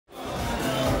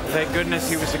Thank goodness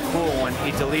he was a cool one.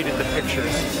 He deleted the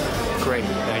pictures. Great.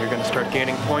 Now you're going to start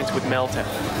gaining points with Meltem.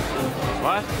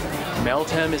 What?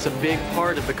 Meltem is a big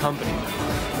part of the company.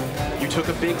 You took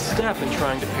a big step in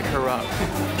trying to pick her up.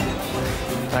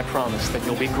 I promise that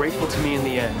you'll be grateful to me in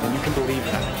the end, and you can believe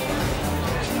that.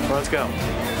 Well, let's go.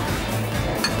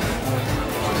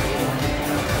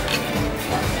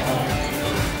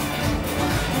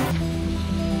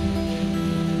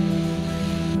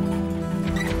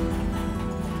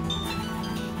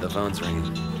 The phone's ringing.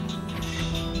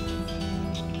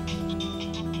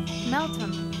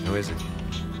 Meltem. Who is it?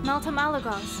 Meltem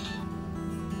Alagos.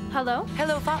 Hello?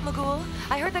 Hello, Fatmagul.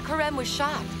 I heard that Crimean was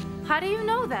shot. How do you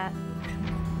know that?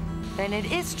 Then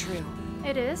it is true.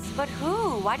 It is? But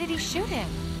who? Why did he shoot him?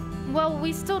 Well,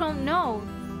 we still don't know.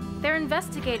 They're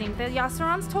investigating. The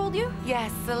Yasserans told you?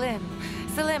 Yes, Selim.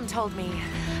 Selim told me.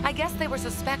 I guess they were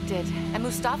suspected. And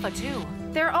Mustafa, too.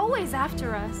 They're always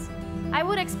after us. I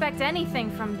would expect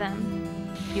anything from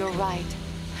them. You're right.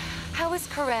 How is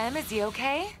Crimean? Is he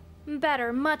okay?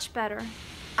 Better, much better.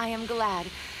 I am glad.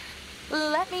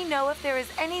 Let me know if there is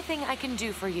anything I can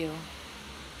do for you.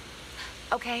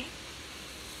 Okay?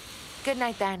 Good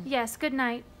night, then. Yes, good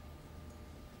night.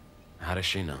 How does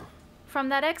she know? From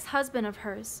that ex-husband of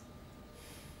hers.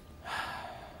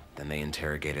 Then they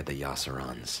interrogated the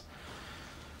Yasserans.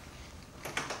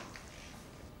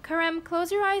 Karem,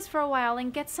 close your eyes for a while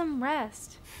and get some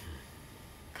rest.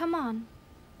 Come on.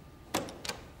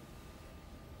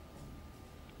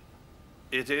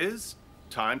 It is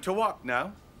time to walk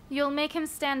now. You'll make him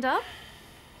stand up?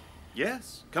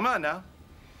 Yes, come on now.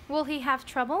 Will he have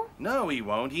trouble? No, he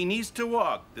won't. He needs to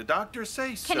walk. The doctors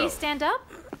say so. Can he stand up?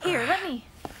 Here, let me.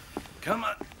 Come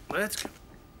on, let's go.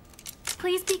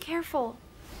 Please be careful.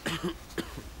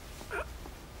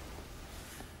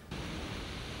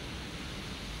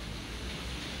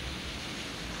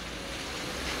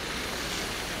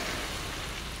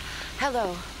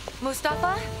 Hello.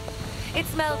 Mustafa?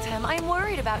 It's Meltem. I'm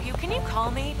worried about you. Can you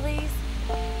call me, please?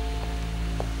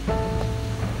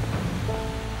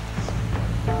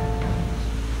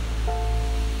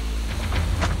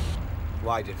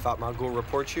 Why, did Fatmagul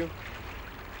report you?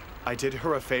 I did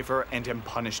her a favor and am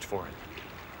punished for it.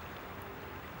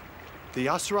 The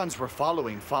Yasserans were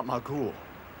following Fatmagul.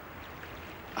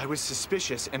 I was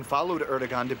suspicious and followed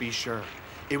Erdogan to be sure.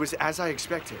 It was as I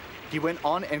expected. He went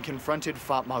on and confronted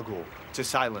Fatmagul to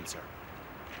silence her.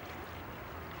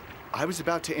 I was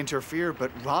about to interfere,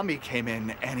 but Rami came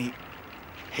in and he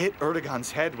hit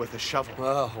Erdogan's head with a shovel.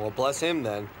 Oh, well, bless him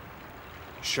then.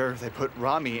 Sure, they put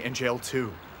Rami in jail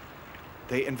too.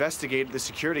 They investigated the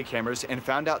security cameras and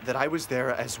found out that I was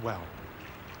there as well.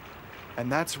 And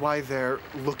that's why they're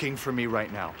looking for me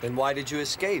right now. Then why did you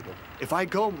escape? If I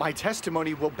go, my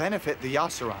testimony will benefit the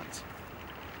Yasserans.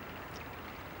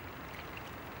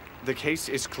 The case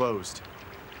is closed.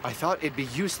 I thought it'd be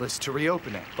useless to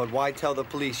reopen it. But why tell the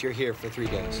police you're here for 3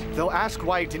 days? They'll ask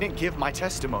why I didn't give my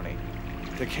testimony.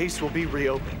 The case will be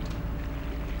reopened.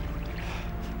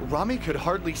 Rami could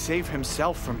hardly save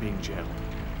himself from being jailed.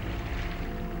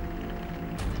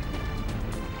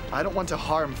 I don't want to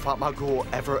harm Fatmagul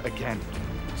ever again.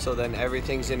 So then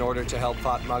everything's in order to help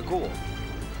Fatmagul?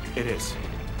 It is.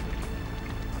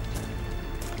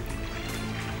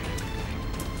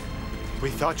 We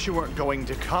thought you weren't going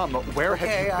to come. Where have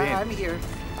you been? I'm here.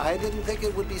 I didn't think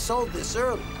it would be sold this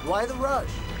early. Why the rush?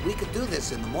 We could do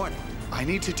this in the morning. I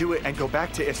need to do it and go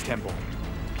back to Istanbul.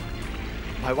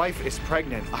 My wife is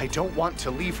pregnant. I don't want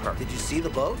to leave her. Did you see the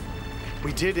boat?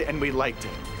 We did, and we liked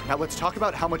it. Now let's talk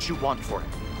about how much you want for it.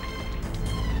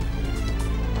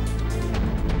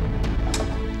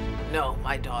 No,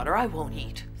 my daughter, I won't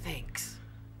eat. Thanks.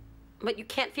 But you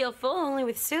can't feel full only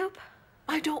with soup.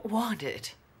 I don't want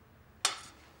it.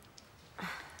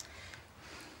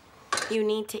 You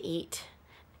need to eat.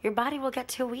 Your body will get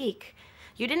too weak.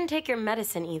 You didn't take your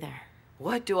medicine either.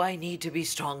 What do I need to be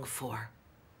strong for?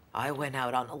 I went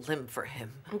out on a limb for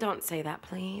him. Don't say that,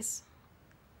 please.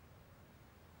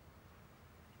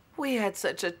 We had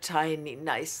such a tiny,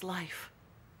 nice life.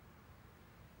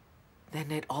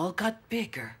 Then it all got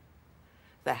bigger.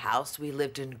 The house we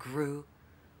lived in grew.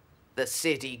 The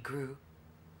city grew.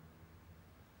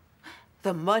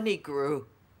 The money grew.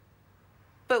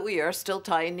 But we are still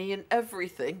tiny in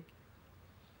everything.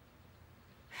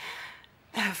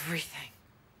 Everything.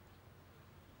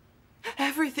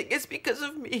 Everything is because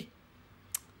of me.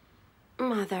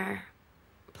 Mother,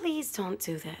 please don't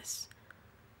do this.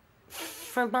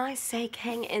 For my sake,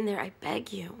 hang in there, I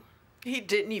beg you. He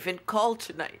didn't even call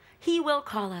tonight. He will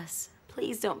call us.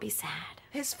 Please don't be sad.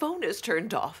 His phone is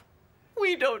turned off.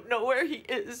 We don't know where he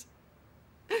is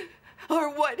or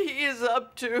what he is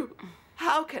up to.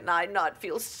 How can I not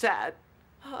feel sad?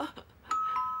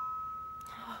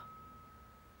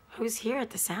 Who's here at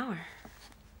this hour?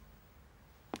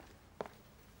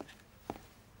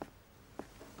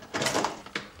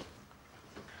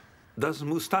 Does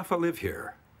Mustafa live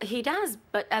here? He does,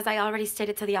 but as I already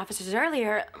stated to the officers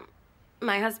earlier,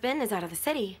 my husband is out of the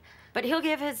city. But he'll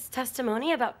give his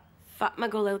testimony about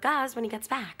Fatmagul Gaz when he gets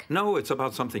back. No, it's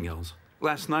about something else.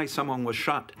 Last night, someone was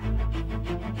shot.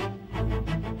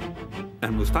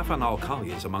 And Mustafa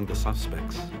al-Khali is among the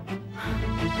suspects.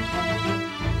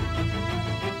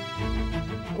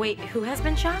 Wait, who has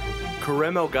been shot?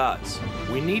 Crimean Gaz.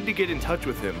 We need to get in touch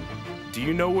with him. Do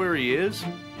you know where he is?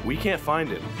 We can't find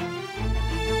him.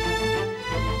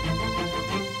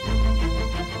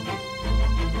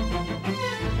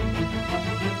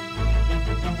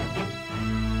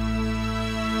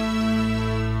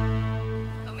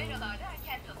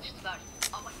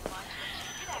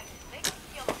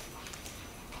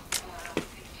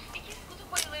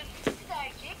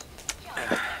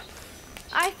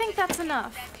 I think that's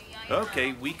enough.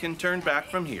 Okay, we can turn back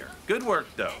from here. Good work,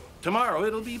 though. Tomorrow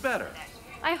it'll be better.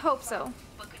 I hope so.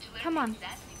 Come on.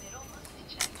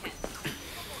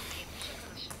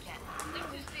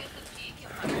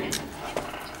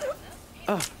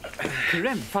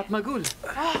 Kerem, Fatmagul.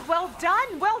 Oh, well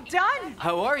done, well done.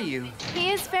 How are you?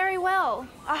 He is very well.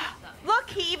 Look,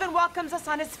 he even welcomes us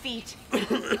on his feet.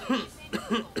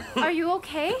 Are you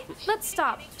okay? Let's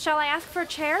stop. Shall I ask for a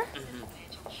chair?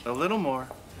 A little more.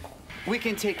 We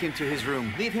can take him to his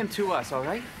room. Leave him to us, all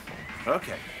right?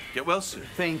 Okay. Get well soon.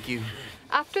 Thank you.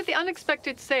 After the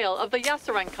unexpected sale of the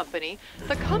Yasaran company,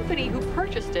 the company who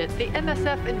purchased it, the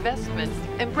MSF Investments,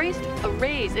 embraced a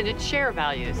raise in its share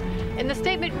values. In the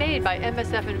statement made by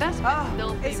MSF Investments,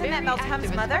 they'll be isn't very that Meltem's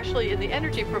active, mother? especially in the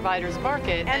energy providers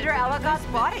market And her Alagas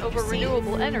bought it, over you see.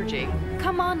 renewable energy.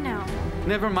 Come on now.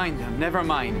 Never mind them, never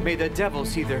mind. May the devil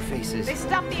see their faces. They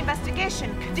stopped the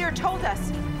investigation. Kadir told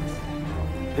us.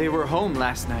 They were home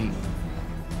last night.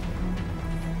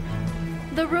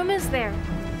 The room is there.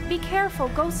 Be careful.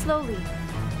 Go slowly.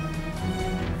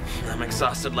 I'm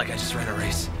exhausted like I just ran a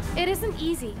race. It isn't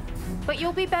easy, but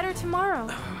you'll be better tomorrow.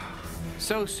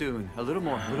 So soon. A little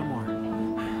more, a little more.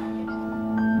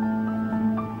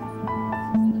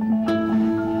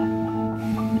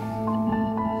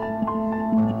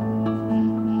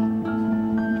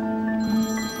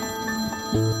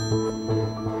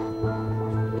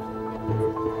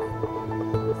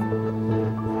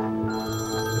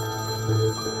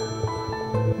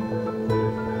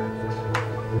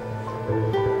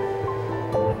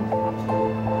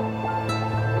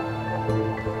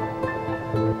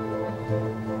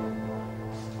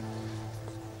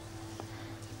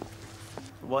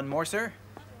 One more, sir?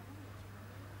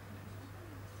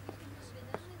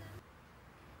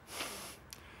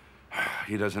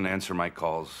 He doesn't answer my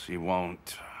calls. He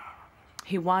won't.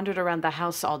 He wandered around the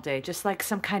house all day, just like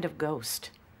some kind of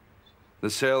ghost. The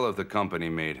sale of the company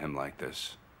made him like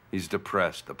this. He's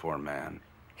depressed, the poor man.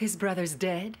 His brother's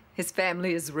dead. His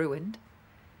family is ruined.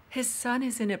 His son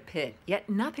is in a pit, yet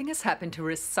nothing has happened to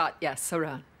Saat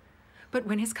Yasaran. But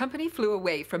when his company flew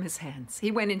away from his hands, he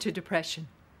went into depression.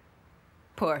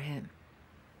 Poor him.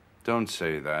 Don't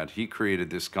say that. He created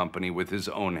this company with his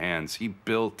own hands. He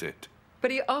built it.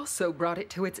 But he also brought it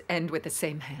to its end with the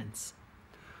same hands.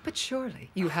 But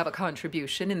surely you have a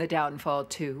contribution in the downfall,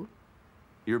 too.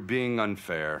 You're being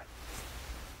unfair.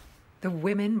 The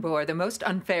women bore the most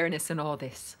unfairness in all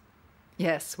this.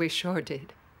 Yes, we sure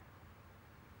did.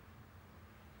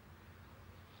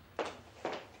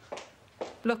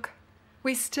 Look,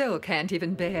 we still can't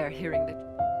even bear hearing the